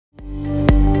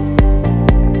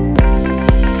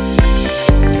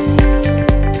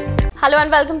Hello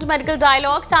and welcome to Medical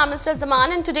Dialogues. I'm Mr.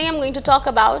 Zaman and today I'm going to talk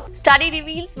about study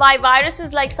reveals why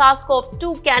viruses like SARS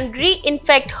CoV-2 can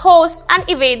reinfect hosts and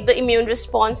evade the immune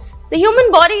response. The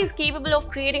human body is capable of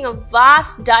creating a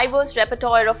vast, diverse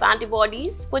repertoire of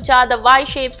antibodies, which are the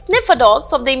Y-shaped sniffer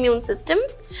dogs of the immune system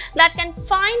that can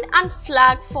find and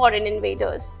flag foreign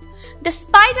invaders.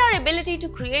 Despite our ability to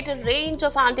create a range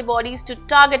of antibodies to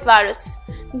target virus,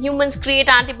 humans create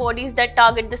antibodies that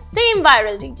target the same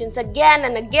viral regions again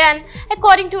and again,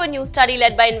 according to a new study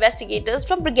led by investigators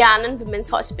from Brigham and Women's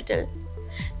Hospital.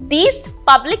 These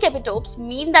public epitopes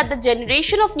mean that the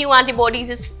generation of new antibodies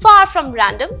is far from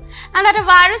random and that a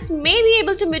virus may be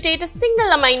able to mutate a single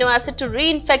amino acid to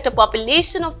reinfect a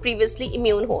population of previously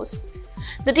immune hosts.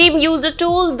 The team used a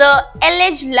tool the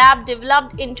LH lab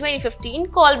developed in 2015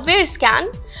 called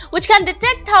VirScan, which can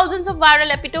detect thousands of viral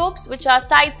epitopes, which are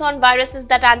sites on viruses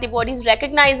that antibodies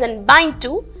recognize and bind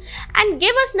to, and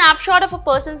give a snapshot of a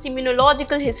person's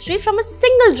immunological history from a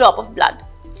single drop of blood.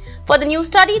 For the new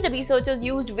study, the researchers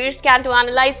used VirScan to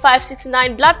analyze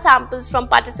 569 blood samples from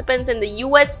participants in the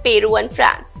US, Peru, and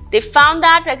France. They found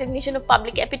that recognition of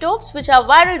public epitopes, which are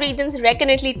viral regions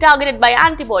recurrently targeted by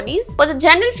antibodies, was a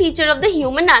general feature of the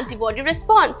human antibody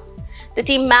response. The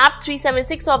team mapped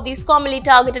 376 of these commonly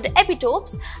targeted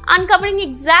epitopes, uncovering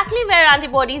exactly where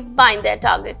antibodies bind their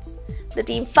targets. The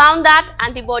team found that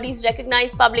antibodies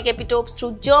recognize public epitopes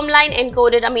through germline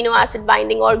encoded amino acid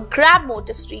binding or grab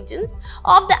motifs regions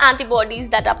of the antibodies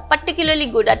that are particularly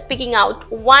good at picking out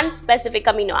one specific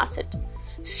amino acid.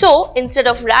 So, instead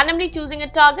of randomly choosing a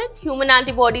target, human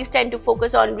antibodies tend to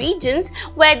focus on regions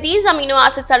where these amino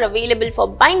acids are available for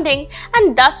binding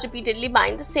and thus repeatedly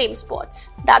bind the same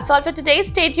spots. That's all for today.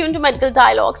 Stay tuned to Medical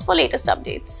Dialogues for latest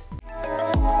updates.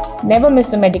 Never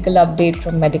miss a medical update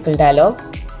from Medical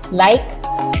Dialogues. Like,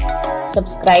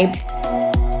 subscribe,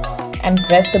 and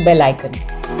press the bell icon.